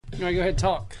All right, go ahead and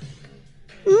talk.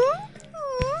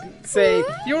 Say,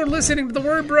 you're listening to the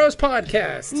Word Bros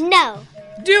podcast. No.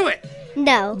 Do it.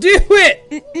 No. Do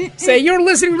it. Say, you're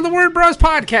listening to the Word Bros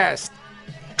podcast.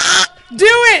 Do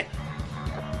it.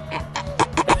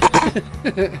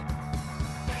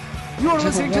 You're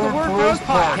listening to the Word Bros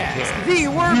podcast.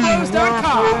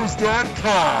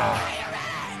 TheWordBros.com.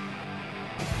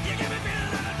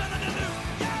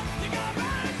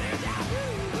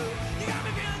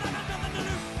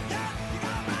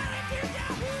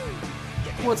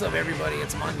 What's up, everybody?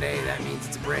 It's Monday. That means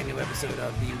it's a brand new episode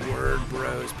of the Word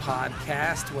Bros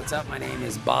podcast. What's up? My name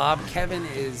is Bob. Kevin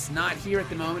is not here at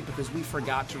the moment because we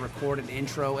forgot to record an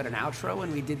intro and an outro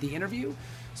when we did the interview.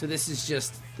 So this is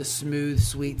just the smooth,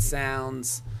 sweet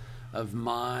sounds of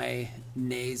my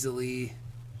nasally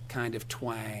kind of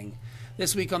twang.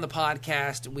 This week on the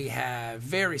podcast, we have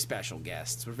very special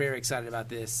guests. We're very excited about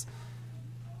this.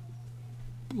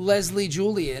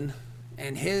 Julien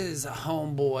and his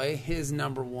homeboy, his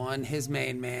number one, his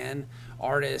main man,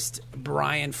 artist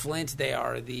Brian Flint. They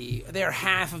are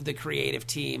half of the creative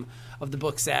team of the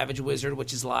book Savage Wizard,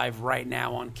 which is live right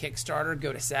now on Kickstarter.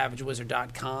 Go to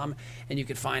savagewizard.com and you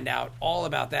can find out all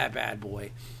about that bad boy.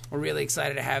 We're really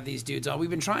excited to have these dudes on. We've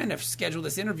been trying to schedule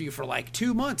this interview for like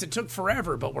 2 months. It took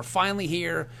forever, but we're finally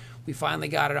here. We finally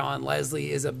got it on.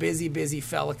 Leslie is a busy, busy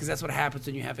fella because that's what happens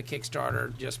when you have a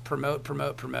Kickstarter. Just promote.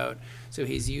 So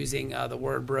he's using the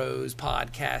Word Bros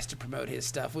podcast to promote his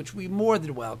stuff, which we more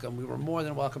than welcome. We were more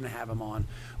than welcome to have him on.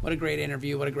 What a great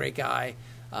interview. What a great guy.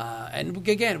 And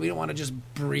again, we don't want to just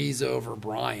breeze over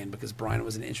Brian because Brian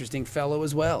was an interesting fellow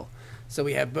as well. So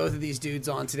we have both of these dudes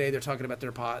on today. They're talking about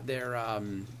their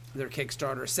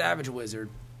Kickstarter, Savage Wizard.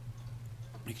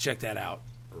 You can check that out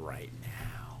right now.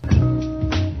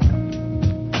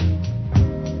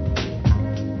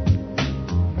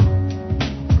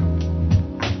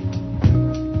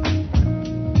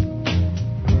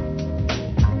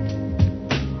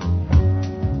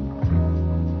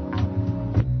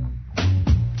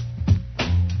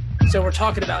 So we're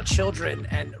talking about children,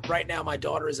 and right now my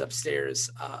daughter is upstairs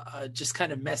just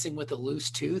kind of messing with a loose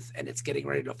tooth, and it's getting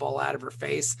ready to fall out of her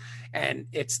face, and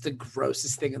it's the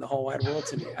grossest thing in the whole wide world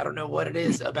to me. I don't know what it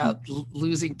is about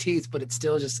losing teeth, but it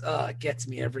still just gets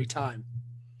me every time.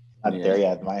 Not there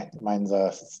yet. Mine's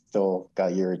still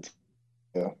got a year or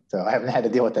two, so I haven't had to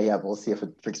deal with that yet, but we'll see if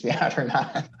it freaks me out or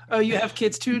not. Oh, you have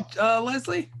kids too,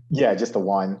 Leslie? Yeah, just the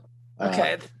one.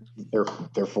 Okay.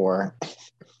 They're 4.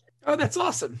 Oh, that's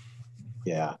awesome.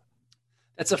 Yeah.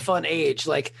 That's a fun age.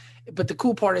 But the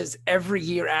cool part is every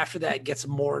year after that it gets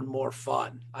more and more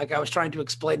fun. Like I was trying to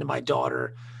explain to my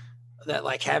daughter that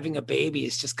like having a baby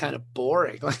is just kind of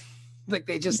boring. Like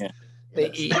they just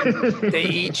they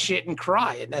eat shit and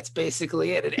cry, and that's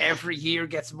basically it. And every year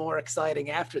gets more exciting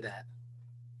after that.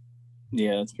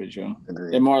 Yeah, that's pretty true.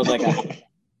 Agreed. They're more like than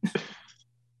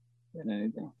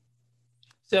anything.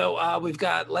 So we've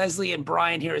got Leslie and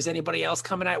Brian here. Is anybody else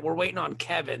coming out? We're waiting on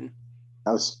Kevin.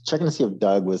 I was checking to see if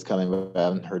Doug was coming, but I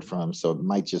haven't heard from him, so it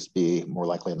might just be more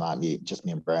likely not just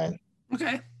me and Brian.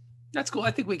 Okay, that's cool.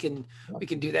 I think we can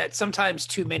do that. Sometimes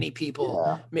too many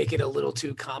people make it a little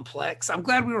too complex. I'm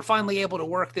glad we were finally able to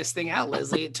work this thing out,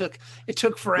 Leslie. It took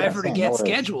forever to get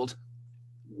scheduled.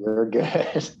 You're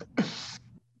good.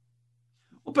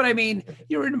 But I mean,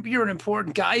 you're an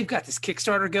important guy. You've got this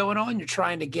Kickstarter going on. You're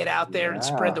trying to get out there and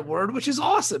spread the word, which is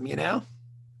awesome, you know?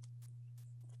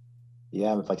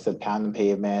 Yeah, like I said, pound and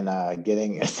pavement,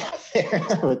 getting us out there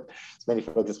with as many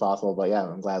folks as possible. But yeah,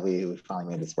 I'm glad we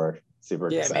finally made this work. Super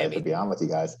excited to be on with you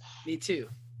guys. Me too.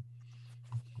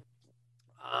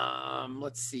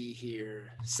 Let's see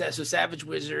here. So Savage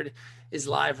Wizard is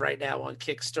live right now on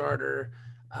Kickstarter.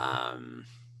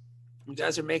 You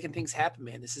guys are making things happen,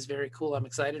 man. This is very cool. I'm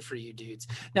excited for you dudes.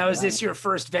 Now, is this your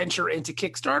first venture into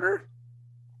Kickstarter?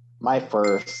 My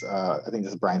first, I think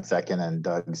this is Brian's second and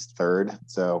Doug's third.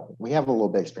 So we have a little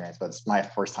bit of experience, but it's my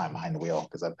first time behind the wheel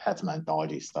because I've had some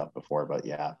anthology stuff before, but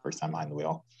yeah, first time behind the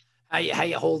wheel. How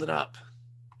you holding up?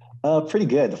 Pretty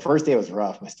good. The first day was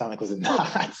rough. My stomach was in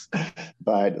knots,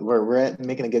 but we're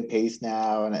making a good pace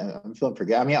now, and I'm feeling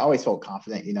pretty good. I mean, I always felt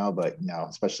confident, but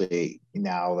especially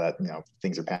now that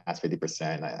things are past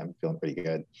 50%, I'm feeling pretty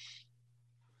good.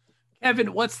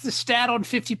 Kevin, what's the stat on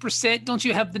 50%? Don't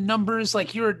you have the numbers?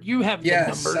 Like you have the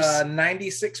numbers.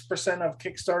 96% of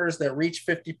Kickstarters that reach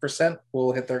 50%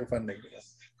 will hit their funding.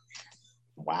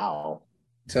 Wow.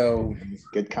 So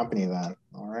good company then.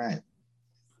 All right.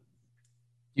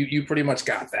 You pretty much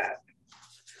got that.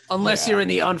 Unless you're in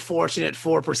the unfortunate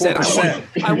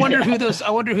 4%. I wonder who those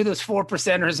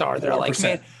 4%ers are. They're 4%. Like,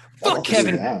 man, Fuck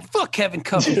Kevin. Fuck Kevin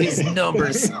Cuff and his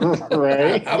numbers.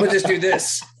 Right? I would just do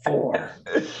this. 4.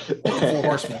 Four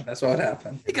Horsemen. That's what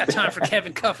happened. You got time for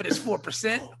Kevin Cuff and his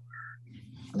 4%?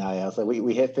 No, yeah. So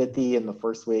we hit 50 in the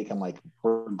first week. I'm like,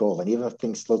 we're golden. Even if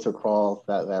things slow to a crawl,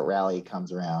 that rally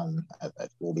comes around, that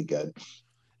will be good.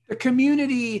 The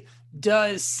community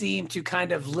does seem to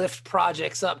kind of lift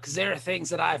projects up, because there are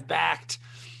things that I've backed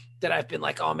that I've been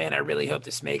like, oh man, I really hope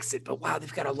this makes it, but wow,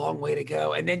 they've got a long way to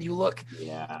go. And then you look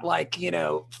like,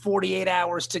 48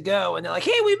 hours to go, and they're like,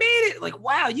 hey, we made it. Like,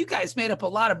 wow, you guys made up a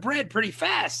lot of bread pretty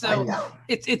fast. So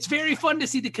it's very fun to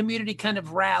see the community kind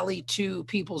of rally to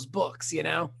people's books,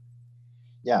 Yeah,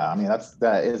 I mean,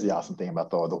 that is the awesome thing about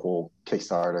the whole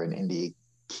Kickstarter and indie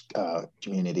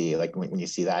community. Like when you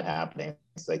see that happening,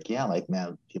 it's like,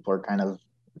 man, people are kind of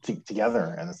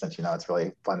together in a sense. It's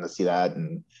really fun to see that,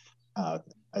 and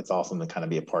it's awesome to kind of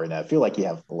be a part of that. I feel like you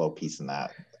have a little piece in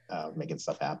that, making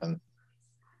stuff happen.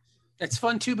 It's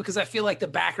fun too, because I feel like the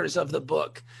backers of the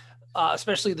book,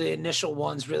 especially the initial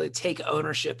ones, really take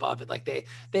ownership of it. Like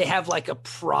they have like a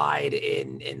pride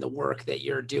in the work that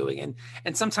you're doing.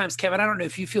 And sometimes, Kevin, I don't know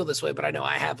if you feel this way, but I know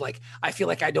I have, like, I feel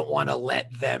like I don't want to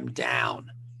let them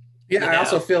down. Yeah, I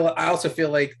also feel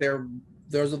like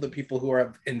those are the people who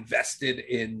are invested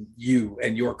in you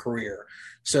and your career.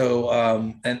 So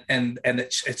and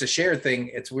it's a shared thing.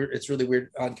 It's weird. It's really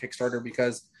weird on Kickstarter,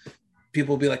 because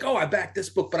people will be like, oh, I backed this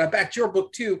book, but I backed your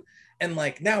book too. And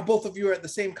like, now both of you are at the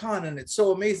same con, and it's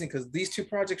so amazing because these two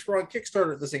projects were on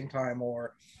Kickstarter at the same time,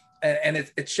 and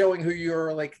it's showing who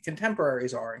your like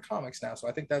contemporaries are in comics now. So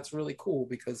I think that's really cool,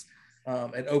 because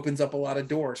it opens up a lot of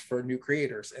doors for new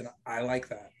creators, and I like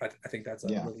that. I think that's a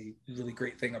really, really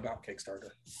great thing about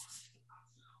Kickstarter.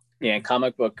 Yeah, and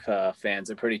comic book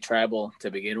fans are pretty tribal to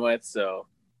begin with. So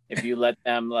if you let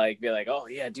them like be like, oh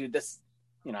yeah, dude, this,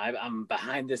 I'm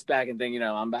behind this backing thing,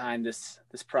 I'm behind this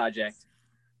project.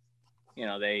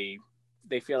 They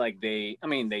feel like they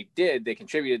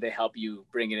contributed, they help you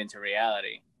bring it into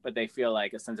reality, but they feel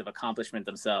like a sense of accomplishment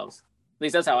themselves. At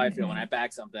least that's how I feel when I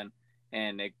back something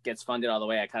and it gets funded all the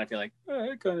way. I kind of feel like,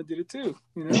 I kind of did it too,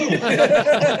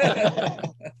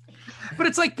 But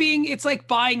it's like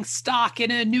buying stock in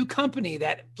a new company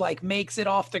that like makes it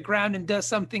off the ground and does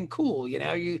something cool.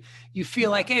 You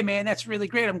feel like, hey man, that's really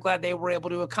great. I'm glad they were able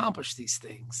to accomplish these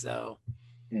things. So,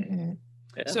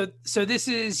 so this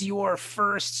is your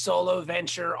first solo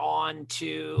venture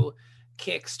onto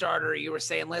Kickstarter. You were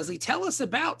saying, Leslie, tell us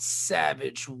about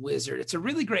Savage Wizard. It's a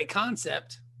really great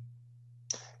concept.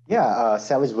 Yeah,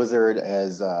 Savage Wizard,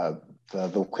 as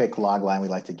the quick log line we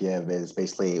like to give, is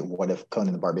basically, what if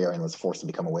Conan the Barbarian was forced to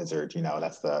become a wizard?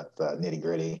 That's the nitty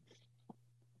gritty.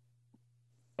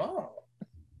 Oh,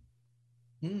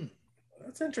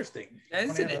 that's interesting. That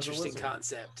is an interesting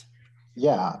concept.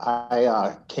 Yeah,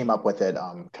 I came up with it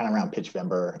kind of around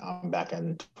Pitchvember back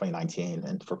in 2019.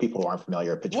 And for people who aren't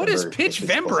familiar, what is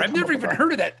Pitchvember? I've never even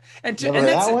heard of that. And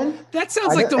that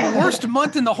sounds like the worst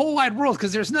month in the whole wide world,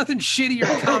 because there's nothing shittier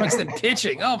in comics than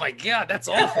pitching. Oh my God, that's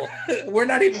awful. We're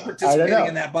not even participating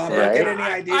in that, Bob. Right? Don't get any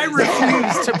ideas. I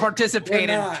refuse to participate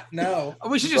in it. No.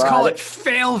 We should just call it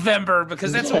Failvember,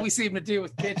 because that's what we seem to do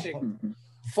with pitching.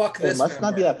 Fuck this. It must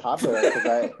not be that popular, because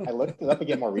I looked it up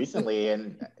again more recently,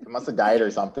 and it must have died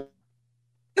or something.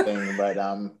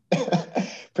 But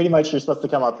pretty much you're supposed to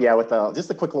come up, with just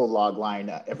a quick little log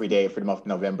line every day for the month of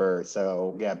November.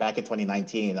 So back in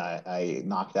 2019, I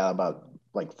knocked out about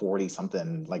like 40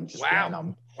 something, like just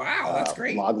random. Wow, that's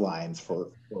great. Log lines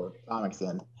for comics,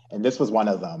 and this was one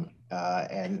of them,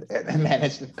 and it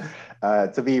managed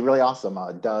to be really awesome.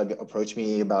 Doug approached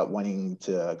me about wanting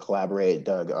to collaborate.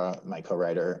 Doug, my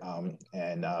co-writer,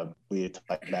 and we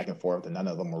talked back and forth, and none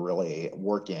of them were really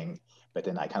working. But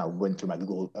then I kind of went through my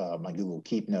Google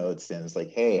Keep notes, and it's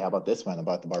like, hey, how about this one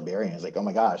about the Barbarian? It's like, oh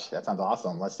my gosh, that sounds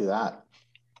awesome. Let's do that.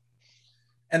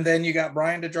 And then you got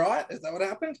Brian to draw it? Is that what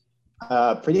happened?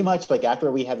 Pretty much, like after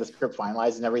we had the script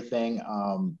finalized and everything,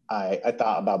 I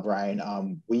thought about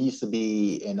Brian. We used to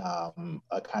be in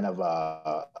a kind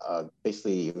of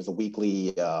basically it was a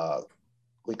weekly,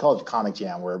 we call it Comic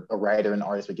Jam, where a writer and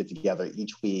artist would get together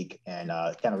each week and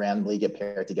kind of randomly get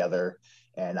paired together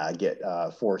and get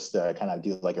forced to kind of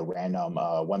do like a random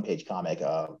one-page comic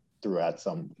throughout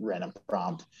some random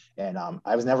prompt. And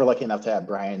I was never lucky enough to have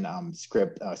Brian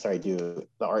do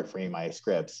the art for any of my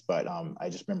scripts, but I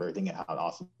just remember thinking how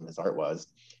awesome his art was.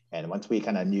 And once we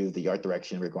kind of knew the art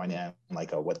direction we were going in,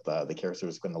 like what the character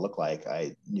was going to look like,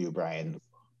 I knew Brian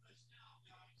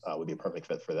would be a perfect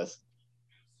fit for this.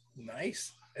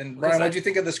 Nice. And Brian, what did you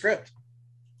think of the script?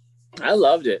 I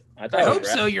loved it. I thought I it was hope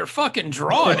rad. so. You're fucking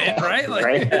drawing it, right? Like,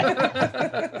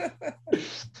 Right?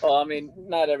 Well, I mean,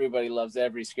 not everybody loves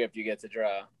every script you get to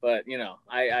draw, but you know,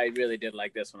 I really did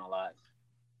like this one a lot.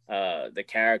 The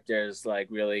characters like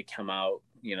really come out,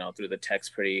 you know, through the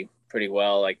text pretty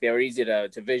well. Like they were easy to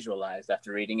visualize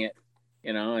after reading it,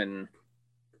 you know, and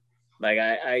like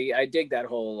I dig that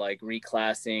whole like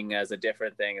reclassing as a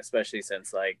different thing, especially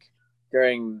since like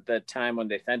during the time when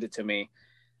they sent it to me,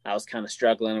 I was kind of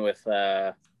struggling with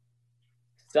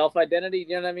self identity.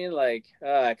 You know what I mean? Like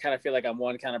I kind of feel like I'm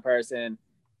one kind of person,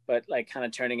 but like kind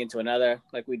of turning into another,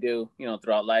 like we do, you know,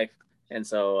 throughout life. And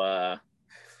so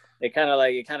it kind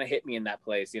of hit me in that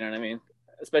place. You know what I mean?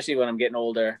 Especially when I'm getting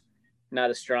older,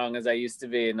 not as strong as I used to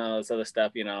be, and all this other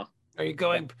stuff. You know, are you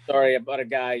going, story about a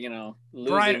guy, you know,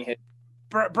 losing his.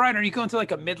 Brian? Are you going to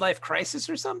like a midlife crisis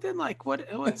or something? Like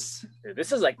what's? Dude,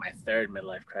 this is like my third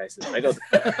midlife crisis. I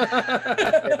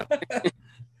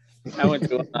went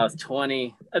through when I was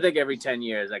 20. I think every 10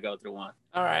 years I go through one.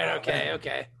 All right.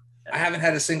 Okay. I haven't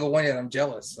had a single one yet. I'm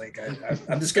jealous. Like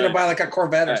I'm just gonna buy like a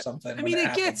Corvette or something. I mean,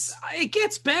 it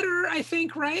gets better. I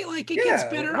think, right? Like it gets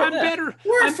better. I'm better.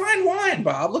 We're a fine wine,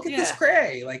 Bob. Look at this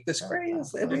gray. Like this gray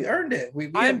is. We earned it.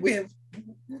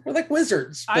 We're like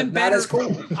wizards, but I'm not as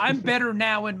cool. I'm better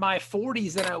now in my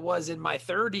 40s than I was in my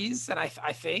 30s, and I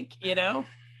think, you know.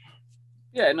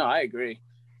 Yeah, no, I agree.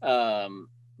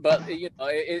 But you know,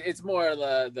 it's more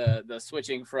the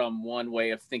switching from one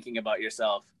way of thinking about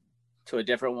yourself to a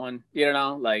different one. You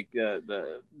know, like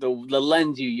the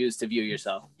lens you use to view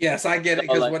yourself. Yes, I get it,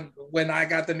 because when I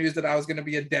got the news that I was going to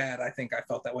be a dad, I think I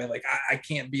felt that way. Like I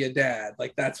can't be a dad.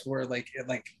 Like that's where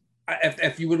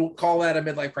if you would call that a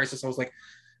midlife crisis, I was like,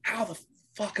 how the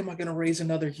fuck am I going to raise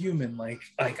another human? Like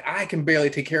I can barely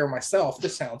take care of myself.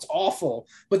 This sounds awful.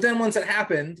 But then once it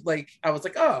happened, like I was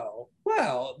like, oh,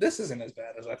 well, this isn't as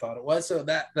bad as I thought it was. So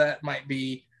that might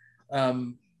be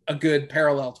a good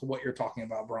parallel to what you're talking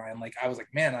about, Brian. Like I was like,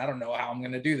 man, I don't know how I'm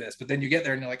going to do this. But then you get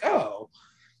there and you're like, oh,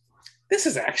 this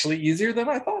is actually easier than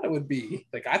I thought it would be.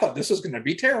 Like I thought this was going to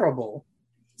be terrible.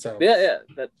 So yeah,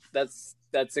 that's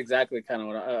exactly kind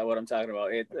of what I'm talking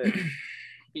about.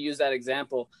 You use that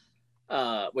example.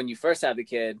 When you first have the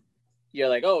kid, you're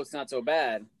like, oh, it's not so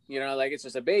bad. You know, like it's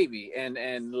just a baby.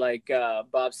 And like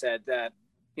Bob said that,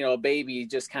 you know, a baby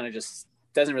just kind of just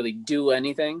doesn't really do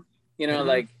anything. You know,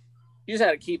 like you just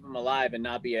have to keep them alive and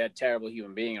not be a terrible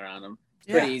human being around them.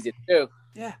 It's pretty easy to do.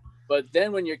 Yeah. But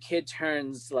then when your kid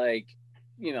turns like,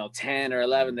 you know, 10 or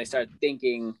 11, they start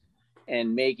thinking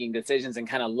and making decisions and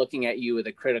kind of looking at you with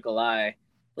a critical eye.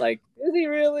 Like, is he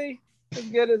really as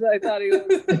good as I thought he was?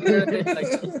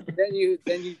 Like, then you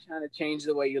kind of change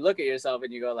the way you look at yourself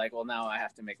and you go like, well, now I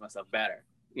have to make myself better,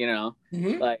 you know?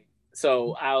 Like,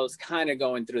 so I was kind of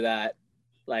going through that,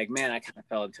 like, man, I kind of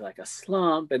fell into like a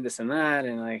slump and this and that.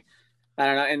 And like, I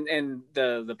don't know. And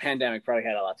the pandemic probably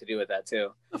had a lot to do with that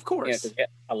too. Of course. You know, 'cause you get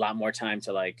a lot more time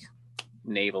to like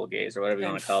navel gaze or whatever you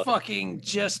want to call it. Fucking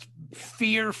just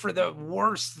fear for the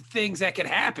worst things that could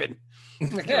happen.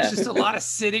 Like it was just a lot of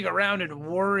sitting around and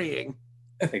worrying.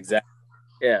 Exactly.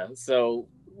 Yeah. So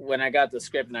when I got the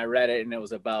script and I read it, and it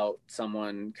was about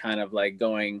someone kind of like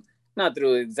going not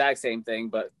through the exact same thing,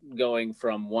 but going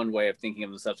from one way of thinking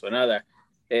of themselves to another,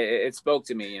 it spoke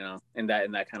to me, you know, in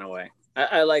that kind of way.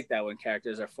 I like that when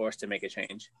characters are forced to make a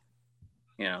change,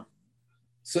 you know.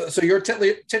 So your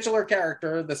titular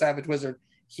character, the Savage Wizard,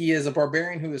 he is a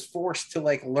barbarian who is forced to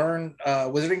like learn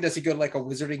wizarding. Does he go to like a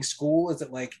wizarding school? Is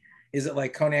it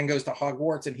like Conan goes to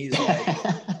Hogwarts and he's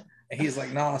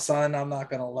like, nah, son, I'm not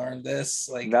gonna learn this.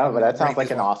 Like, no, but that sounds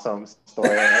like an awesome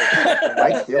story. I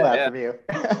might steal that from you.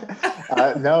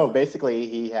 No, basically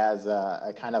he has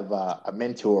a kind of a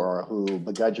mentor who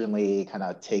begrudgingly kind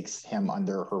of takes him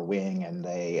under her wing, and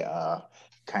they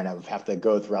kind of have to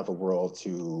go throughout the world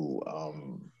to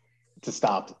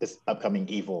stop this upcoming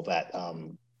evil that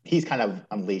he's kind of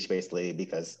unleashed, basically,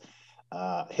 because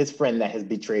his friend that has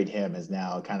betrayed him has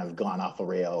now kind of gone off the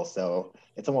rails. So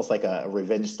it's almost like a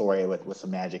revenge story with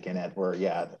some magic in it, where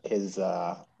his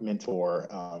mentor,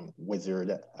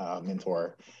 wizard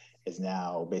mentor, is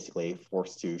now basically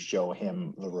forced to show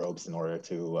him the ropes in order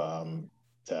to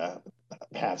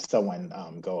have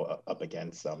someone go up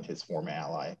against his former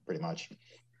ally, pretty much.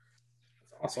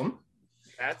 Awesome.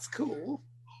 That's cool.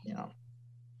 You know.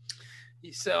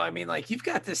 So, I mean, like, you've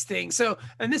got this thing. So,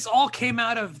 and this all came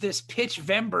out of this Pitch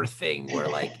Vember thing where,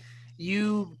 like,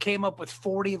 you came up with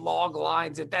 40 log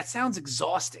lines. And that sounds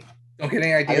exhausting. Don't get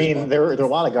any ideas. I mean, there were a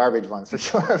lot of garbage ones for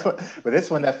sure. But this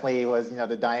one definitely was, you know,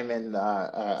 the diamond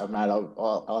amount of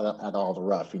all the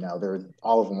rough. You know,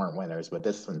 all of them weren't winners. But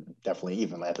this one definitely,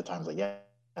 even at the time, was like,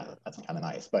 that's kind of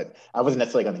nice. But I wasn't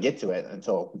necessarily going to get to it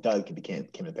until Doug came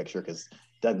in the picture, because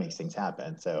Doug makes things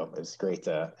happen. So it was great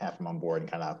to have him on board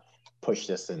and kind of push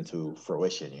this into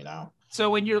fruition, you know. So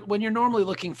when you're normally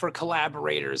looking for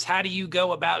collaborators, how do you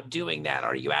go about doing that?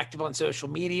 Are you active on social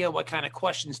media? What kind of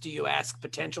questions do you ask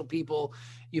potential people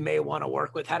you may want to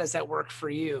work with? How does that work for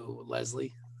you,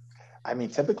 Leslie? I mean,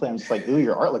 typically I'm just like, ooh,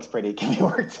 your art looks pretty. Can we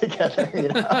work together? You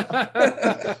know?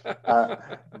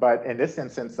 But in this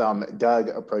instance, Doug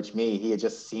approached me. He had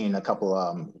just seen a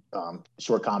couple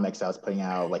short comics I was putting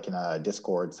out, like in a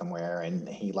Discord somewhere, and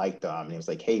he liked them. And he was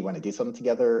like, hey, you want to do something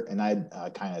together? And I'd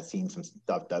kind of seen some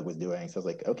stuff Doug was doing. So I was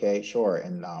like, okay, sure.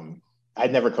 And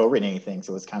I'd never co-written anything,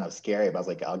 so it was kind of scary, but I was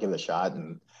like, I'll give it a shot.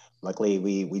 And luckily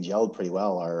we gelled pretty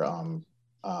well.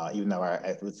 Even though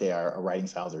I would say our writing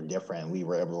styles are different, we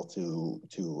were able to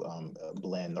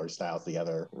blend our styles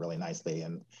together really nicely,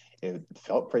 and it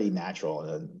felt pretty natural.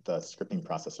 The scripting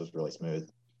process was really smooth.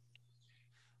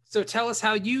 So tell us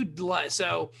how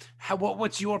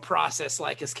what's your process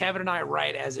like? As Kevin and I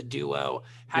write as a duo,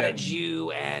 how did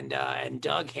you and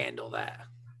Doug handle that?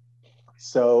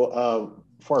 So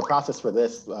for our process for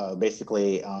this,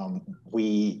 basically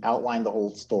we outlined the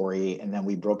whole story, and then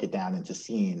we broke it down into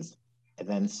scenes. And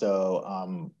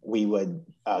then we would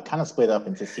kind of split up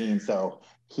into scenes. So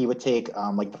he would take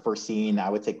like the first scene, I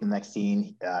would take the next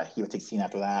scene, he would take scene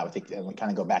after that, I would take, and we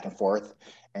kind of go back and forth.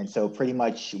 And so pretty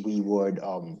much we would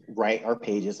write our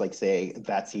pages, like say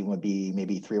that scene would be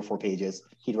maybe 3 or 4 pages.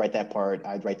 He'd write that part,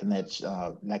 I'd write the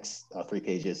next 3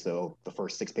 pages, so the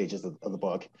first 6 pages of the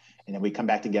book. And then we come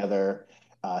back together,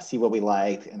 see what we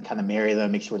liked, and kind of marry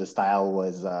them, make sure the style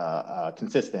was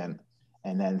consistent.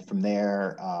 And then from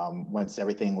there, once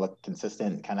everything looked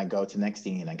consistent, kind of go to the next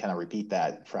scene and kind of repeat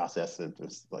that process. It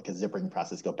was like a zippering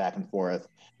process, go back and forth,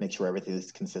 make sure everything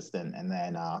is consistent. And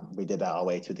then we did that all the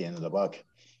way to the end of the book.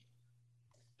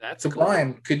 That's so cool.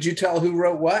 Brian, could you tell who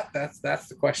wrote what? That's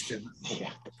the question.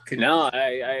 Yeah. No,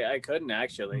 I couldn't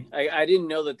actually. I didn't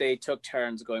know that they took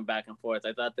turns going back and forth.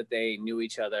 I thought that they knew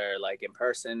each other like in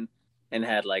person and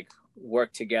had like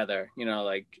worked together, you know,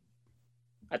 like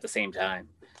at the same time.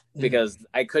 Because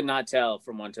I could not tell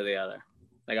from one to the other,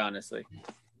 like honestly.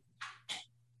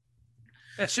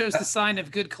 That shows the sign of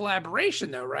good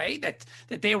collaboration, though, right?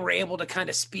 That they were able to kind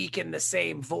of speak in the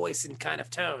same voice and kind of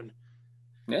tone.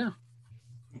 Yeah.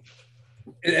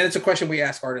 And it's a question we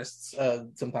ask artists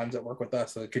sometimes that work with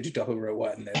us. So could you tell who wrote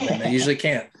what? And they usually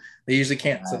can't. They usually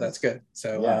can't. So that's good.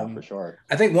 So yeah, for sure.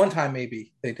 I think one time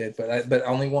maybe they did, but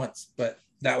only once. But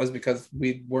that was because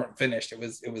we weren't finished. It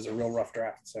was a real rough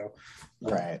draft. So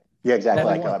right. Yeah, exactly.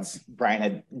 Like Brian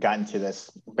had gotten to this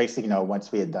basically, you know,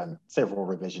 once we had done several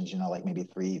revisions, you know, like maybe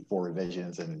 3-4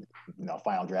 revisions, and you know,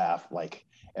 final draft, like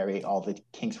all the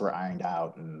kinks were ironed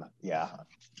out, and yeah,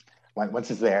 once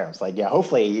it's there, it's like, yeah,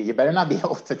 hopefully you better not be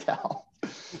able to tell.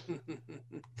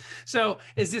 So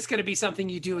is this going to be something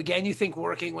you do again, you think,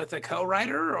 working with a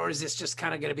co-writer, or is this just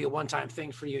kind of going to be a one-time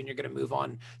thing for you and you're going to move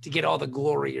on to get all the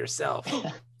glory yourself?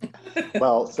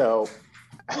 Well, so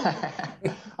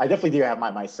I definitely do have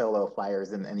my solo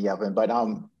flyers in the oven, but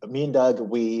me and Doug,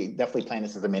 we definitely plan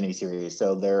this as a mini series.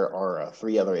 So there are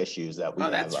 3 other issues that we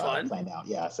have planned out.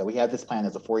 Yeah, so we have this plan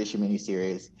as a 4-issue mini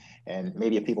series, and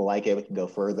maybe if people like it, we can go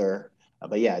further.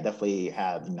 But yeah, definitely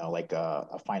have, you know, like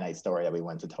a finite story that we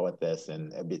want to tell with this,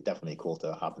 and it'd be definitely cool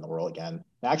to hop in the world again.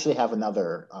 I actually have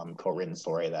another co-written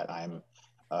story that I'm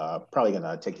probably going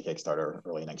to take to Kickstarter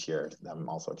early next year that I'm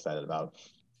also excited about.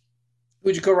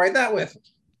 Who'd you co-write that with?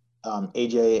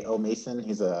 AJ O. Mason.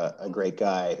 He's a great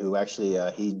guy who actually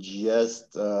he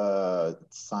just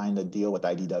signed a deal with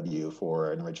IDW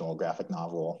for an original graphic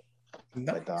novel.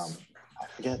 Nice. With, I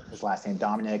forget his last name,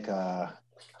 Dominic.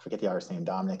 I forget the artist's name,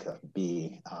 Dominic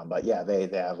B. But yeah, they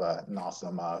have an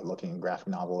awesome looking graphic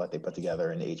novel that they put together.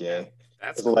 And AJ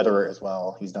is a letterer as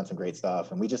well. He's done some great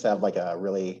stuff, and we just have like a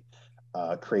really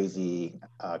crazy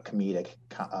comedic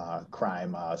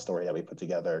crime story that we put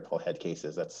together called Head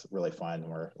Cases. That's really fun.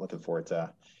 We're looking forward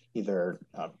to either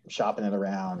shopping it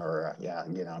around or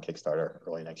getting on Kickstarter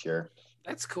early next year.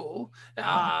 That's cool.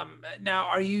 Now,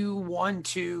 are you one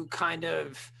to kind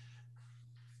of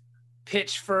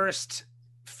pitch first,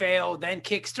 fail, then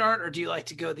kickstart, or do you like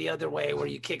to go the other way where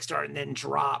you kickstart and then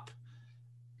drop,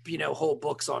 you know, whole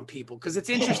books on people? Because it's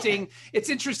interesting. It's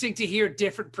interesting to hear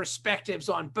different perspectives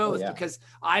on both, because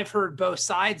I've heard both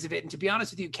sides of it. And to be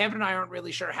honest with you, Kevin and I aren't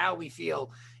really sure how we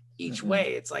feel each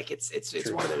way. It's like it's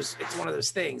one of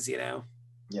those things, you know.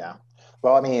 Yeah.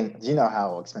 Well, I mean, you know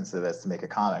how expensive it is to make a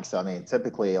comic. So I mean,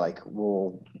 typically, like,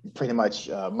 we'll pretty much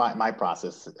my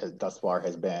process thus far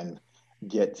has been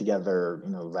get together,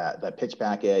 you know, that pitch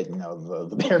packet, you know,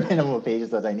 the bare minimum of pages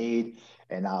that I need,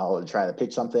 and I'll try to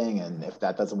pitch something. And if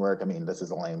that doesn't work, I mean, this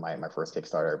is only my first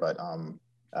Kickstarter, but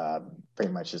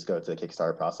pretty much just go to the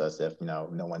Kickstarter process. If, no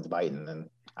one's biting, then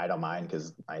I don't mind,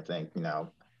 because I think,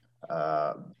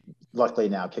 luckily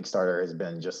now Kickstarter has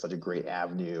been just such a great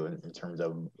avenue in terms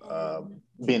of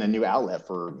being a new outlet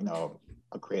for,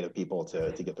 creative people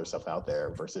to get their stuff out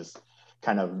there, versus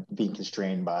kind of being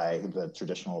constrained by the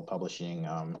traditional publishing,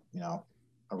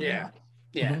 arena.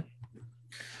 Yeah. Mm-hmm.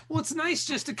 Well, it's nice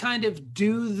just to kind of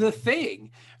do the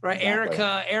thing, right?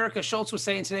 Exactly. Erica Schultz was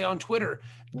saying today on Twitter,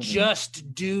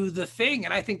 just do the thing.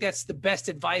 And I think that's the best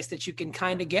advice that you can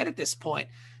kind of get at this point.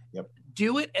 Yep.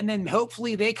 Do it, and then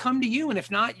hopefully they come to you. And if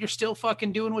not, you're still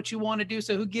fucking doing what you want to do.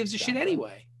 So who gives a shit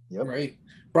anyway? Yep. Right.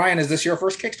 Brian, is this your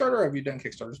first Kickstarter, or have you done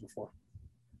Kickstarters before?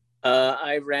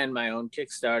 I ran my own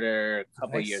Kickstarter a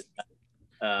couple years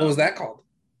back. What was that called?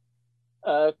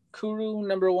 Kuru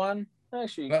 #1.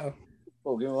 Actually,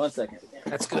 oh, give me 1 second.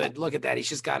 That's good. Look at that. He's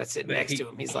just got it sitting next to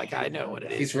him. He's like, I know what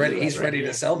it is. He's ready. He's ready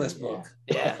to sell this book.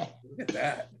 Yeah. Look at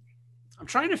that. I'm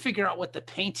trying to figure out what the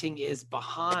painting is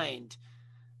behind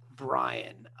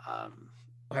Brian. I'll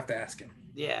have to ask him.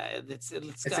 Yeah, it's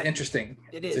interesting.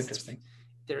 It is. It's interesting.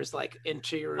 There's like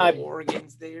interior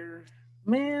organs there.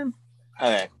 Man.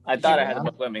 Okay. I thought I had the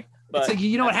book with me. But it's like,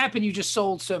 you know what happened? You just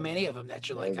sold so many of them that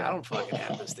you're like, I don't fucking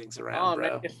have those things around, bro.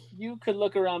 Man, if you could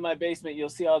look around my basement, you'll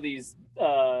see all these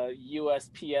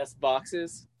USPS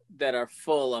boxes that are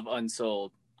full of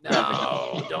unsold.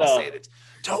 No, don't say that.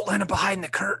 Don't let him behind the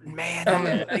curtain, man.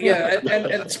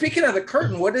 And speaking of the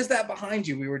curtain, what is that behind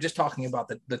you? We were just talking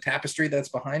about the tapestry that's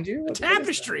behind you. The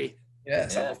tapestry.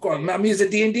 Yes, of course. I'm not using a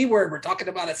D&D word. We're talking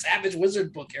about a Savage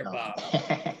Wizard book here, Bob.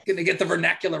 Gonna get the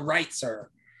vernacular right, sir.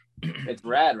 It's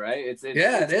rad, right? It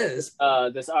is.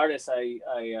 This artist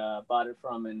I bought it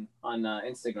from on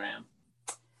Instagram,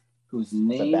 whose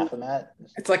name? Baphomet.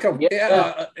 It's like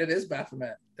it is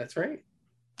Baphomet. That's right.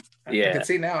 I can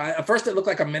see now. At first, it looked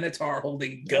like a minotaur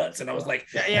holding guts, and I was like,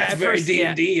 "That's very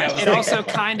D&D." It also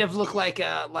kind of looked like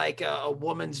a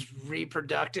woman's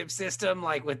reproductive system,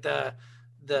 like with the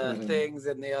things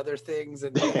and the other things,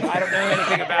 and I don't know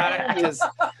anything about it because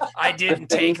I didn't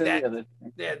take that.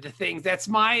 The things. That's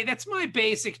my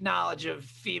basic knowledge of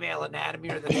female anatomy,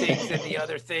 or the things and the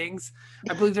other things.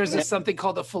 I believe there's something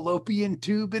called a fallopian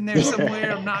tube in there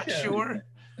somewhere. I'm not sure.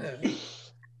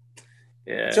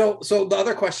 Yeah. So the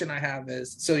other question I have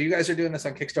is, so you guys are doing this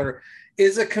on Kickstarter.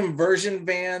 Is a conversion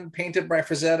van painted by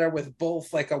Frazetta with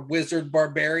both like a wizard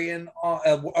barbarian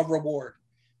a reward?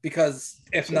 Because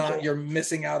if not, you're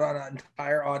missing out on an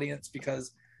entire audience,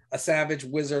 because a Savage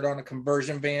Wizard on a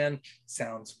conversion van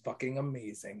sounds fucking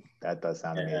amazing. That does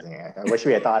sound amazing. I wish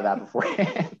we had thought of that before.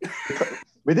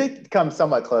 We did come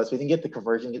somewhat close. We didn't get the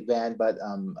conversion van, but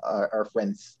our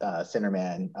friend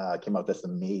Cinderman came up with this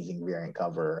amazing variant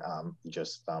cover. He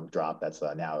just dropped. That's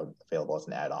now available as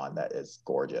an add-on. That is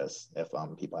gorgeous. If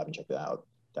people haven't checked it out,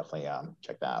 definitely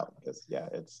check that out, because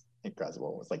it's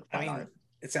incredible. It's like fine art.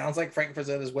 It sounds like Frank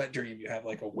Frazetta's wet dream. You have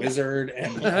like a wizard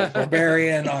and a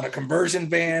barbarian on a conversion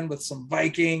van with some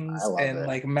Vikings and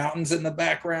like mountains in the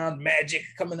background, magic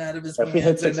coming out of his hands. If we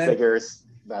hit six figures,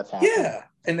 that's happening. Yeah.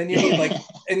 And then you need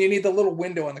you need the little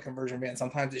window on the conversion van.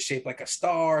 Sometimes it's shaped like a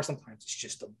star. Sometimes it's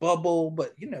just a bubble,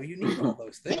 but you need all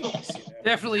those things.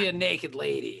 Definitely a naked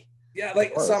lady. Yeah,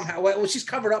 like somehow. Well, she's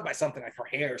covered up by something. Like her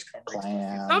hair is covered.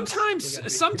 Sometimes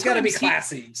it's gotta be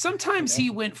classy. Sometimes he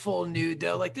went full nude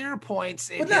though. Like there are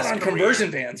points, but not on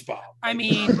conversion vans, Bob. I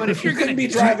mean, but if you're going to be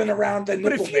driving around the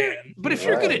nipple van, but if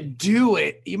you're going to do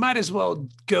it, you might as well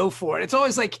go for it. It's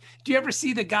always like, do you ever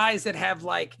see the guys that have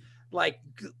like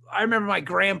I remember my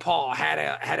grandpa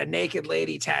had a naked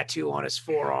lady tattoo on his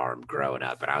forearm growing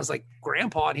up, and I was like,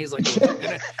 Grandpa, and he's like,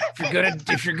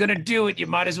 if you're gonna do it, you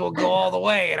might as well go all the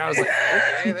way. And I was like,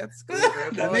 okay, that's good,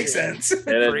 Grandpa. That makes sense.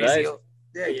 Crazy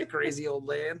you crazy old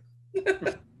man.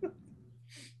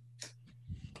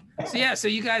 So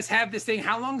you guys have this thing.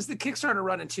 How long is the Kickstarter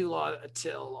running till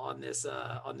on this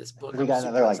book? We got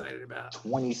another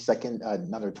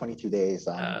 22 days.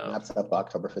 That's up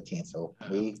October 15th. So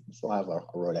we still have a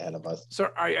road ahead of us. So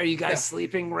are you guys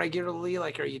sleeping regularly?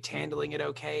 Like, are you handling it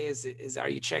okay? Are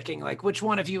you checking, like, which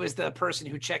one of you is the person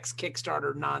who checks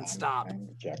Kickstarter nonstop? I'm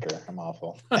a checker. I'm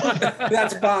awful.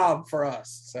 That's Bob for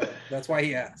us. So that's why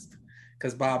he asked,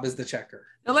 because Bob is the checker.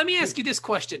 Now let me ask you this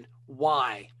question: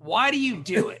 Why? Why do you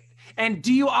do it? And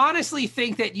do you honestly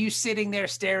think that you sitting there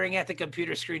staring at the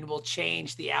computer screen will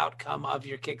change the outcome of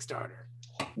your Kickstarter?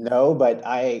 No, but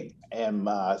I am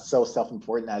so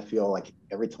self-important that I feel like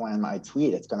every time I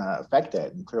tweet, it's going to affect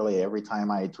it. And clearly, every time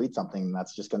I tweet something,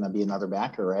 that's just going to be another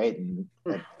backer, right? And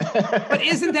but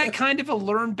isn't that kind of a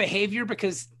learned behavior?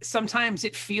 Because sometimes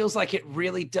it feels like it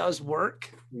really does work.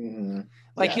 Mm-hmm.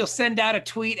 Like you'll send out a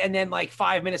tweet, and then like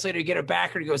 5 minutes later, you get a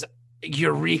backer who goes,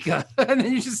 "Eureka!" and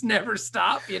then you just never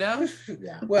stop. You know?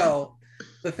 Yeah. Well,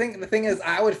 the thing is,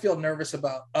 I would feel nervous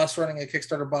about us running a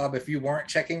Kickstarter, Bob, if you weren't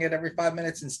checking it every 5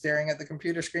 minutes and staring at the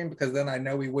computer screen, because then I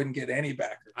know we wouldn't get any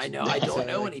backers. I know. I don't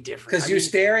know any different. Because you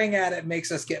staring at it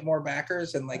makes us get more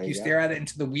backers, and like you stare at it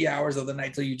into the wee hours of the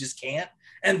night till you just can't,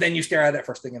 and then you stare at it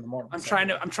first thing in the morning. I'm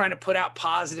trying to put out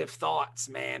positive thoughts,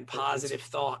 man. Positive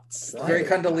thoughts. It's very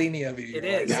Kundalini of you. It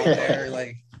You're is. like out there,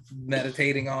 like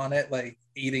meditating on it, like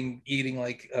eating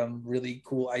like really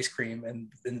cool ice cream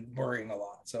and worrying a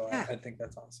lot. So yeah. I think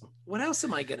that's awesome. What else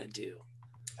am I gonna do?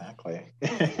 Exactly.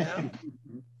 Yeah.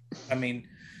 I mean,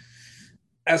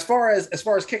 as far as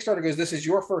Kickstarter goes, this is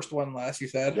your first one, Les, you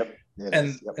said. Yep.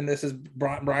 And this is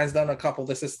Brian's done a couple.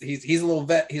 This is he's a little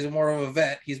vet. He's more of a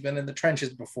vet. He's been in the trenches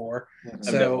before. Mm-hmm.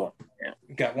 So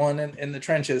got one in the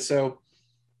trenches. So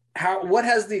what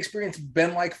has the experience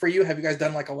been like for you? Have you guys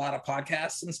done like a lot of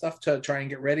podcasts and stuff to try and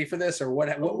get ready for this, or what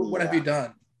have you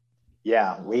done?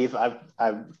 Yeah,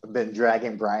 I've been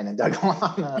dragging Brian and Doug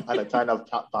on a ton of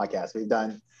podcasts. We've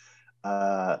done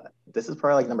this is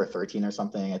probably like number 13 or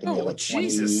something. I think we have like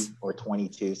 20 or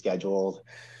 22 scheduled.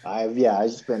 I've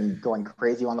just been going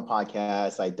crazy on the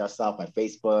podcast. I dust off my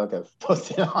Facebook. I've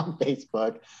posted on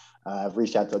Facebook. I've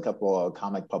reached out to a couple of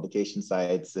comic publication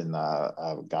sites and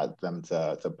I've got them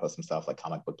to post some stuff like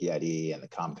Comic Book EID and the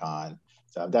Comic-Con.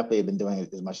 So I've definitely been doing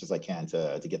as much as I can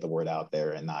to get the word out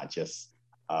there and not just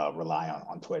rely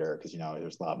on Twitter, because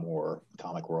there's a lot more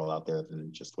comic world out there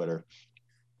than just Twitter.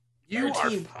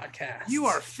 You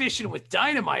are fishing with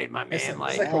dynamite, my man. It's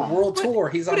like a world tour.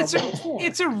 He's on a world tour.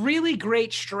 It's a really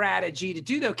great strategy to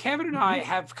do, though. Kevin and I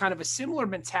have kind of a similar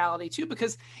mentality too,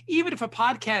 because even if a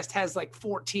podcast has like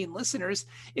 14 listeners,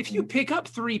 if you pick up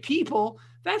 3 people,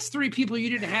 that's 3 people you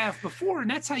didn't have before, and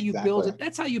that's how you build it.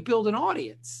 That's how you build an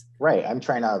audience. Right. I'm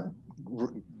trying to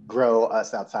grow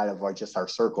us outside of just our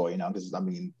circle, because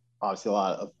obviously a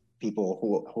lot of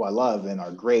people who I love and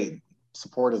are great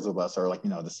supporters of us are like,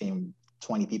 the same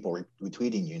 20 people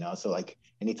retweeting, so like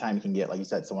anytime you can get, like you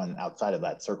said, someone outside of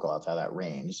that circle, outside of that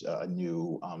range, a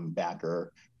new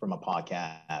backer from a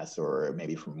podcast or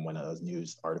maybe from one of those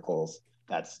news articles,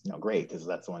 that's great, because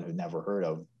that's someone who never heard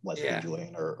of Leslie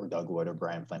Julien or Doug Wood or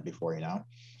Brian Flint before.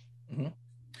 Mm-hmm.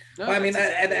 No, I mean,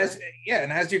 and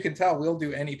as you can tell, we'll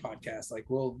do any podcast. Like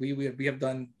we have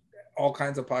done all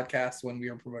kinds of podcasts when we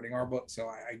were promoting our book, so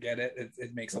I get it.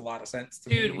 It makes a lot of sense to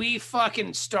me. Dude, we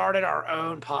fucking started our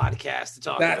own podcast to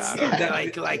talk about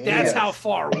it. That's how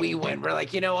far we went. We're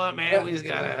like, you know what, man,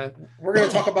 we're gonna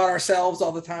talk about ourselves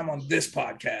all the time on this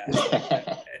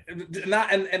podcast.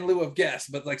 Not in lieu of guests,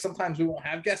 but like sometimes we won't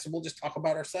have guests and we'll just talk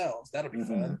about ourselves. That'll be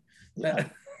fun. Yeah.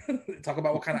 Talk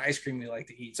about what kind of ice cream we like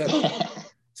to eat.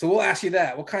 So we'll ask you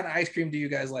that. What kind of ice cream do you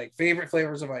guys like? Favorite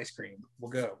flavors of ice cream?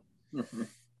 We'll go.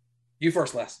 You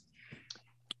first, Les.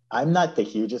 I'm not the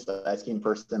hugest ice cream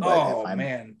person, but if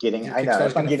I'm getting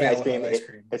ice cream,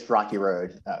 it's Rocky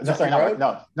Road.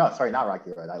 Not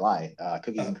Rocky Road. I lie.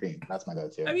 Cookies and cream. That's my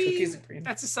go-to. I mean, cookies and cream.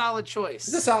 That's a solid choice.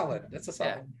 That's a solid.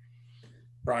 Yeah.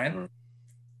 Brian?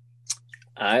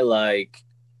 I like.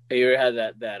 Have you ever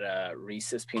had that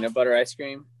Reese's peanut butter ice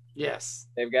cream? Yes.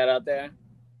 They've got out there?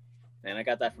 And I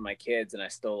got that for my kids, and I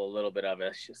stole a little bit of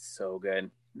it. It's just so good.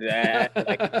 Yeah, put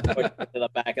it to the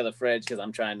back of the fridge because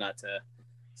I'm trying not to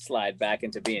slide back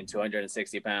into being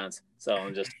 260 pounds. So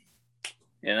I'm just,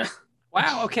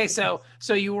 Wow. Okay. So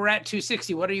you were at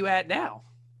 260. What are you at now?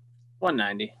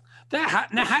 190.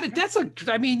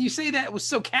 You say that was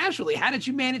so casually. How did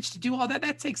you manage to do all that?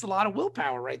 That takes a lot of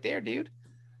willpower right there, dude.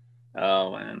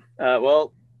 Oh man.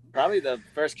 Well, probably the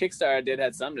first Kickstarter I did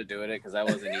had something to do with it because I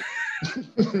wasn't eating.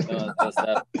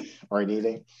 Or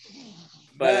eating.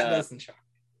 But that doesn't shock.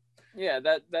 Yeah,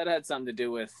 that had something to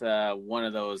do with one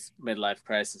of those midlife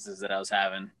crises that I was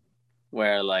having,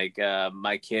 where like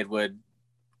my kid would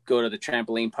go to the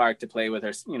trampoline park to play with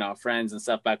her, friends and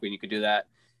stuff back when you could do that,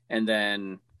 and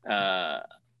then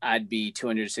I'd be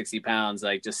 260 pounds,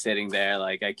 like just sitting there,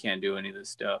 like I can't do any of this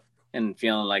stuff, and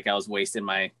feeling like I was wasting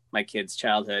my kid's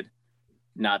childhood,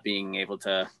 not being able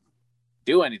to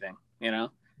do anything,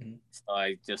 Mm-hmm. So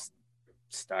I just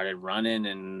started running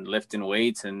and lifting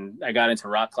weights, and I got into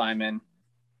rock climbing.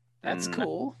 That's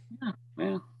cool.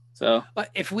 Yeah. So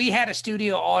if we had a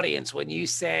studio audience when you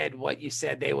said what you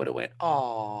said, they would have went,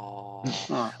 "Oh,"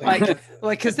 like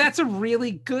because that's a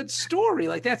really good story.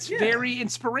 Like that's very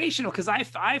inspirational. Because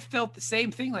I felt the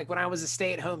same thing. Like when I was a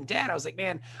stay-at-home dad, I was like,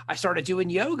 man, I started doing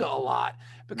yoga a lot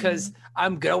because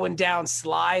I'm going down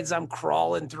slides, I'm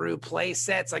crawling through play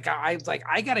sets. Like I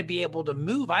got to be able to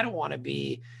move. I don't want to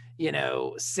be,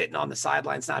 sitting on the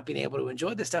sidelines, not being able to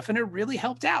enjoy this stuff. And it really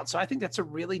helped out. So I think that's a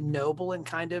really noble and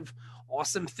kind of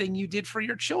awesome thing you did for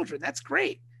your children. That's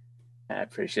great. I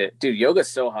appreciate it. Dude, yoga's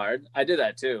so hard. I did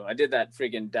that too. I did that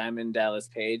freaking Diamond Dallas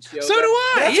Page yoga. So do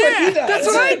I. That's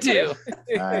what I do.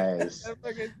 Nice.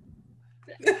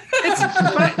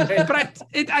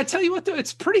 I tell you what, though,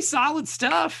 it's pretty solid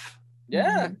stuff.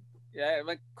 Yeah. Yeah,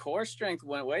 my core strength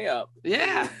went way up.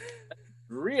 Yeah.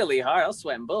 Really hard. I was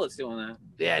sweating bullets doing that.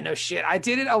 Yeah, no shit. I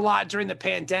did it a lot during the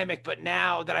pandemic, but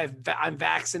now that I'm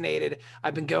vaccinated,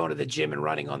 I've been going to the gym and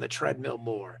running on the treadmill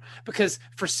more because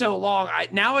for so long, I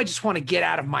just want to get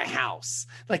out of my house.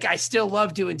 Like I still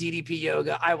love doing DDP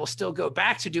yoga. I will still go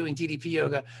back to doing DDP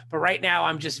yoga, but right now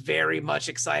I'm just very much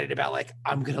excited about like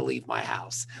I'm gonna leave my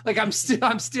house. Like I'm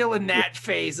still in that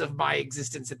phase of my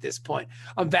existence at this point.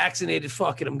 I'm vaccinated.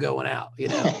 Fuck it, I'm going out.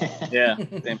 Yeah.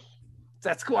 Same.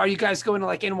 That's cool. Are you guys going to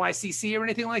like NYCC or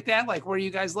anything like that? Like, where are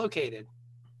you guys located?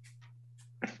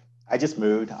 I just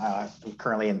moved. I'm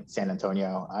currently in San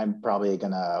Antonio. I'm probably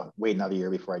going to wait another year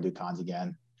before I do cons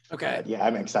again. Okay. But yeah,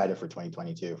 I'm excited for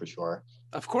 2022 for sure.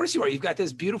 Of course you are. You've got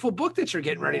this beautiful book that you're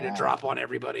getting ready to drop on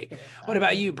everybody. What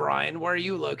about you, Brian? Where are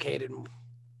you located?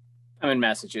 I'm in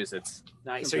Massachusetts.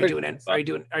 Nice. Are you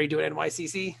doing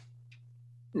NYCC?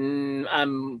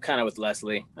 I'm kind of with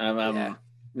Leslie. I'm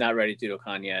not ready to do a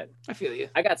con yet. I feel you.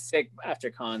 I got sick after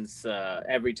cons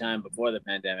every time before the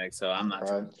pandemic, so I'm not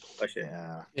trying to push it.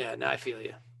 Yeah, no, I feel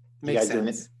you. Makes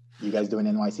sense. You guys doing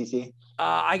NYCC?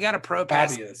 I got a pro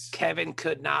pass. Kevin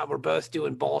could not. We're both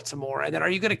doing Baltimore. And then, are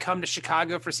you going to come to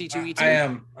Chicago for C2E2? I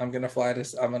am. I'm going to fly to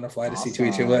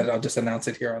C2E2. But I'll just announce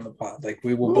it here on the pod. Like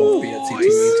we will both be at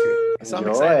C2E2. So I'm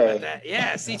excited about that.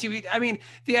 Yeah, C2E2. I mean,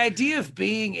 the idea of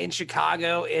being in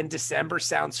Chicago in December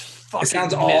sounds fucking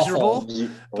miserable.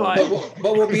 But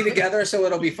we'll be together, so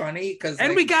it'll be funny.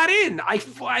 And we got in.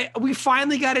 We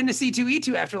finally got into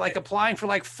C2E2 after like applying for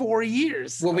like 4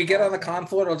 years. When we get on the con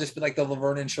floor, it'll just be like the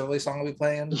Laverne and Shirley song we'll be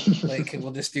playing. Like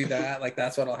we'll just do that. Like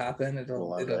that's what'll happen.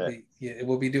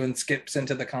 We'll be doing skips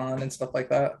into the con and stuff like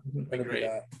that. It'll be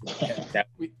that. Yeah. That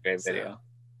would be a great video.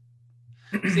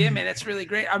 So yeah, man, that's really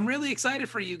great. I'm really excited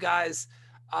for you guys.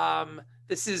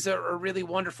 This is a really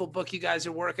wonderful book you guys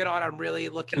are working on. I'm really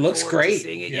looking forward to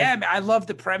seeing it. Yeah, man, I love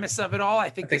the premise of it all. I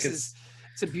think it's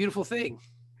a beautiful thing.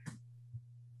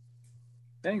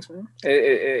 Thanks, man.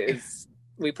 It's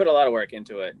we put a lot of work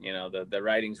into it. The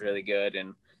writing's really good,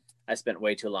 and I spent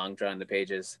way too long drawing the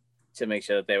pages to make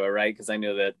sure that they were right because I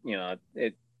knew that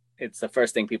it's the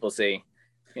first thing people see,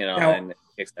 and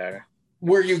Kickstarter.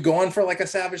 Were you going for like a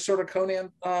Savage sort of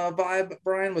Conan vibe,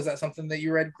 Brian? Was that something that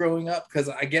you read growing up? Because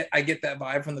I get that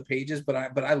vibe from the pages, but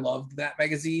I loved that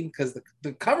magazine because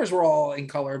the covers were all in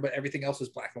color, but everything else was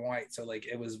black and white. So like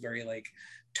it was very like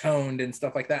toned and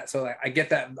stuff like that. So I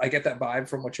get that vibe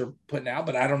from what you're putting out,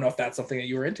 but I don't know if that's something that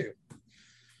you were into.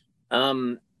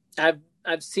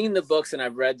 I've seen the books and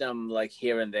I've read them like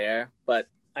here and there, but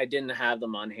I didn't have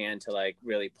them on hand to like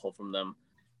really pull from them.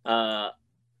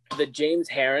 The James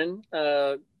Heron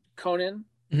Conan,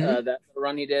 that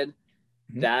run he did,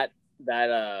 that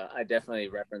I definitely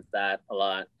referenced that a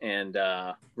lot, and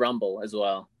Rumble as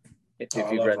well. If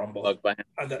you've read Rumble. The book by him.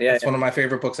 That's one of my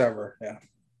favorite books ever. Yeah,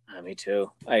 me too.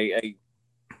 I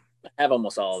have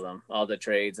almost all of them, all the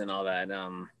trades and all that.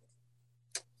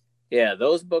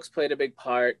 Those books played a big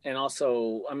part, and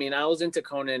also, I mean, I was into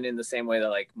Conan in the same way that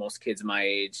like most kids my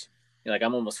age. Like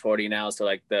I'm almost 40 now, so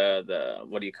like the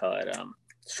what do you call it?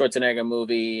 Schwarzenegger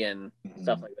movie and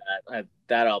stuff like that.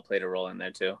 That all played a role in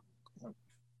there too.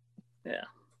 Yeah,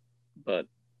 but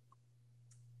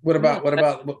what about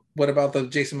the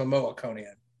Jason Momoa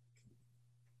Conan?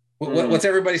 What's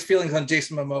everybody's feelings on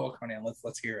Jason Momoa Conan?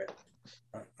 Let's hear it.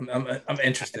 I'm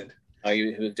interested. Oh,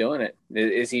 who's doing it?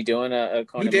 Is he doing a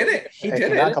Conan? He did it. He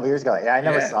did it a couple years ago. Yeah, I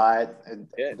never saw it.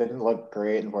 It didn't look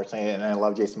great, unfortunately. And I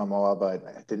love Jason Momoa, but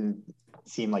it didn't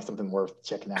seem like something worth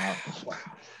checking out. Wow.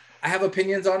 I have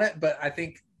opinions on it, but I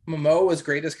think Momoa was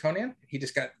great as Conan. He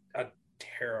just got a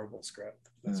terrible script.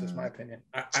 That's just my opinion.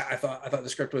 I thought the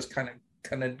script was kind of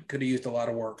could have used a lot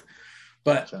of work,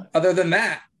 but other than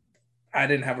that, I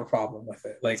didn't have a problem with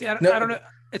it. Like, See, I don't know.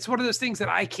 It's one of those things that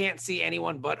I can't see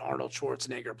anyone but Arnold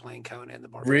Schwarzenegger playing Conan the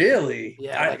Barbarian. Really?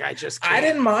 Yeah, I just can't. I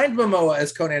didn't mind Momoa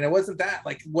as Conan. It wasn't that.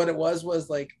 Like, what it was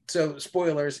like, so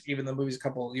spoilers, even the movie's a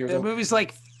couple years old. The movie's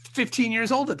like 15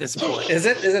 years old at this point. Is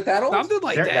it that old? Something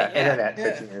like that. Yeah. Internet,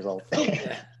 15 years old.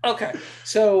 Okay.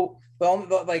 So,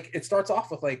 like, it starts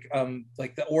off with like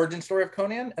the origin story of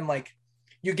Conan, and like,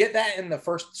 you get that in the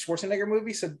first Schwarzenegger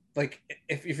movie. So like,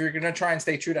 if you're going to try and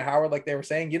stay true to Howard, like they were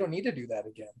saying, you don't need to do that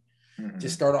again. Mm-hmm.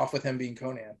 Just start off with him being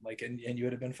Conan, like, and you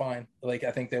would have been fine. Like,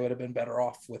 I think they would have been better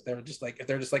off with if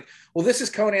they're just like, well, this is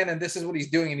Conan and this is what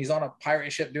he's doing. And he's on a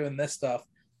pirate ship doing this stuff.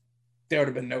 There would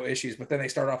have been no issues. But then they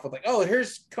start off with like, oh,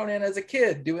 here's Conan as a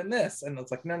kid doing this. And it's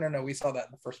like, no, we saw that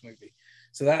in the first movie.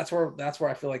 So that's where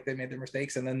I feel like they made their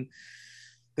mistakes. And then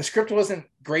the script wasn't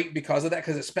great because of that,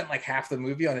 because it spent like half the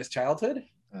movie on his childhood.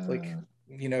 Like,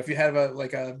 you know, if you have I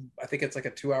think it's like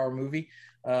a 2-hour movie,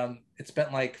 it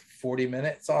spent like 40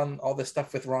 minutes on all this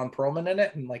stuff with Ron Perlman in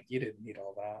it, and like, you didn't need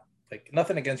all that. Like,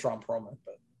 nothing against Ron Perlman,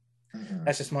 but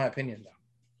that's just my opinion,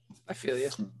 though. I feel you.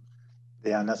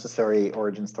 Yeah, unnecessary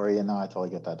origin story. And no, I totally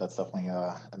get that. That's definitely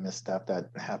a misstep that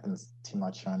happens too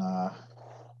much on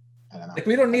I don't know. Like,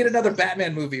 we don't need another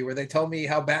Batman movie where they tell me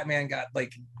how Batman got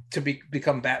like to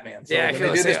become Batman. So yeah, I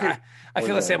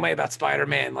feel the same way about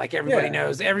Spider-Man. Like, everybody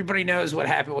knows what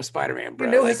happened with Spider-Man, bro.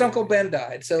 You know, like, his Uncle Ben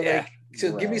died. So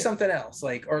give me something else.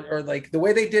 Like, or like the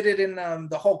way they did it in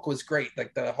the Hulk was great.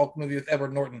 Like the Hulk movie with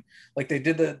Edward Norton. Like, they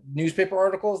did the newspaper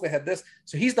articles. They had this.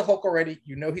 So he's the Hulk already.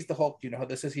 You know, he's the Hulk. You know how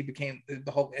this is. He became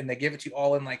the Hulk, and they give it to you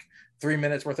all in like 3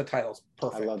 minutes worth of titles.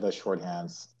 Perfect. I love those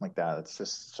shorthands like that. It's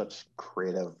just such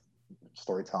creative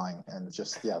storytelling, and it's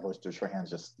just those shorthands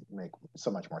just make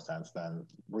so much more sense than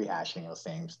rehashing the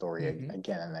same story again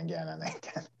and again and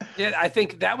again. Yeah, I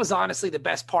think that was honestly the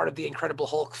best part of the Incredible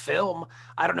Hulk film.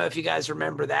 I don't know if you guys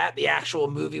remember that, the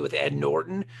actual movie with Ed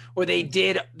Norton, where they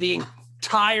did the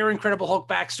entire Incredible Hulk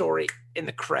backstory in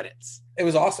the credits. It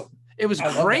was awesome. It was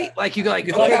great. Like, you thought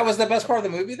that was the best part of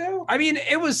the movie, though? I mean,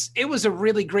 it was a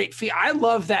really great feat. I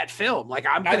love that film. Like,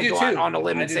 I'm going to go out on a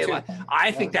limb and say, like,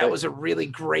 I think that was a really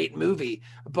great movie,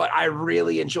 but I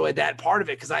really enjoyed that part of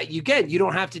it, because you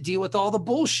don't have to deal with all the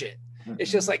bullshit. It's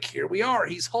just like, here we are.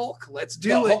 He's Hulk. Let's do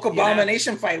it. The Hulk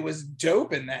Abomination fight was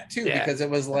dope in that too, because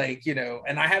it was like, you know,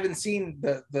 and I haven't seen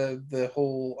the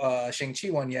whole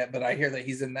Shang-Chi one yet, but I hear that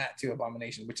he's in that too,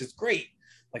 Abomination, which is great.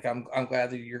 Like, I'm glad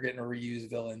that you're getting to reuse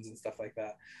villains and stuff like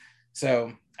that.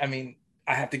 So, I mean,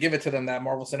 I have to give it to them, that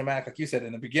Marvel Cinematic, like you said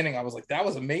in the beginning, I was like, that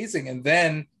was amazing. And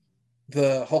then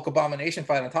the Hulk Abomination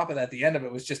fight on top of that, at the end of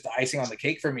it, was just the icing on the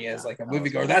cake for me as like a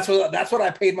moviegoer. That's what I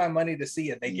paid my money to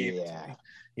see, and they gave it to me,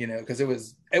 you know, because it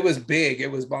was big,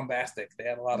 it was bombastic. They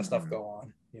had a lot of stuff go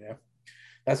on, you know.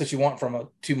 That's what you want from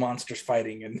two monsters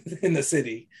fighting in the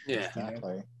city. Yeah,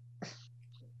 exactly.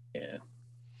 You know? Yeah.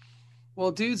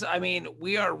 Well, dudes, I mean,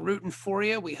 we are rooting for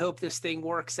you. We hope this thing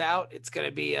works out. It's going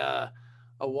to be a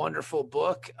wonderful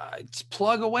book. Just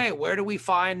plug away. Where do we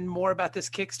find more about this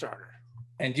Kickstarter?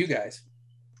 And you guys?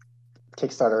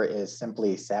 Kickstarter is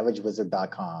simply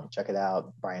savagewizard.com. Check it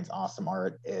out. Brian's awesome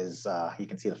art is, you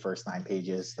can see the first 9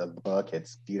 pages of the book.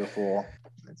 It's beautiful.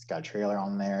 It's got a trailer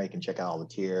on there. You can check out all the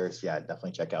tiers. Yeah,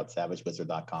 definitely check out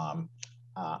savagewizard.com.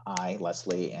 I,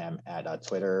 Leslie, am at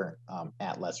Twitter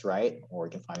at LesWright, or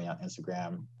you can find me on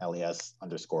Instagram,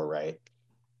 LES_Wright.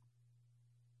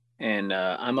 And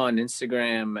I'm on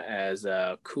Instagram as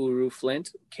Kuru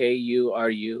Flint,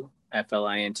 KURUFLINT.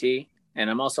 And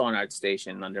I'm also on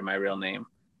ArtStation under my real name.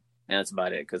 And that's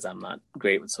about it, because I'm not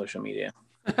great with social media.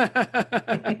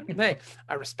 Hey,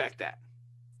 I respect that.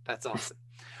 That's awesome.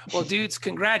 Well, dudes,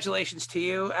 congratulations to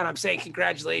you. And I'm saying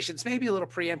congratulations, maybe a little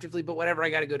preemptively, but whatever. I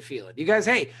got a good feeling. You guys,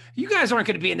 you guys aren't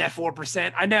going to be in that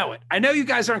 4%. I know it. I know you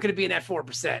guys aren't going to be in that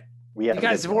 4%. You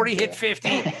guys have already hit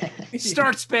 50.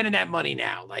 Start spending that money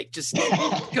now. Like, just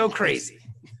go crazy.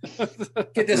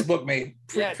 Get this book made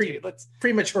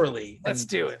prematurely. Let's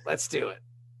do it.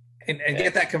 And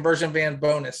get that conversion van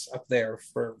bonus up there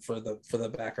for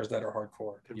the backers that are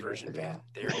hardcore. Conversion van.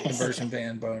 There it is. Conversion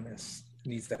van bonus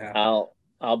needs to happen.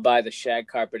 I'll buy the shag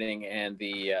carpeting and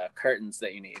the curtains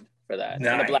that you need for that.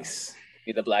 Nice.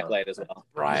 And the black light as well.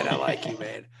 Ryan, I like you,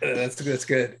 man. That's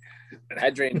good. I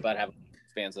dreamed about having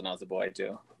fans when I was a boy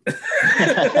too.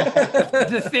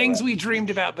 The things we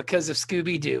dreamed about because of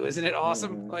Scooby-Doo. Isn't it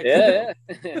awesome? Like, yeah.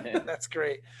 That's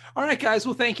great. All right, guys.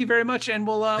 Well, thank you very much, and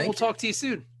we'll talk to you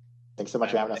soon. Thanks so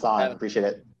much for having us on. Appreciate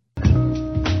it.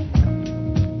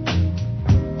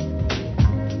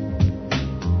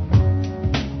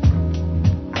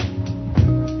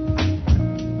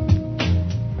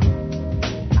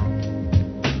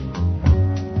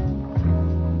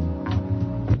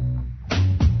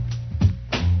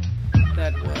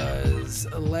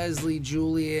 Leslie,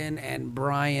 Julien, and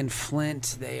Brian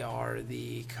Flint. They are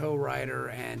the co-writer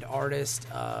and artist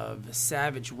of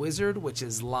Savage Wizard, which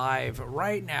is live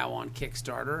right now on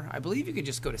Kickstarter. I believe you could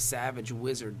just go to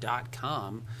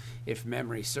savagewizard.com if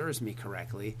memory serves me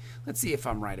correctly. Let's see if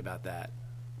I'm right about that.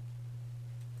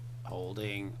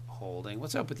 Holding.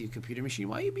 What's up with you, computer machine?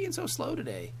 Why are you being so slow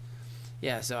today?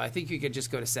 Yeah, so I think you could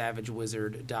just go to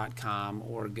savagewizard.com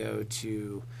or go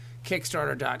to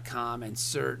Kickstarter.com and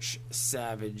search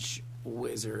Savage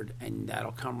Wizard, and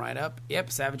that'll come right up. Yep,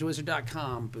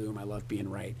 savagewizard.com. Boom, I love being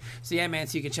right. So yeah, man,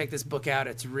 so you can check this book out.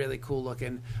 It's really cool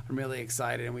looking. I'm really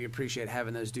excited, and we appreciate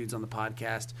having those dudes on the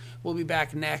podcast. We'll be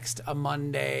back next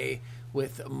Monday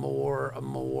with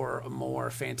more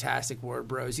fantastic word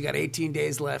bros. You got 18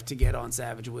 days left to get on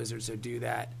Savage Wizard, so do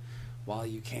that while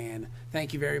you can.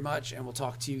 Thank you very much, and we'll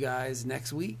talk to you guys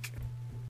next week.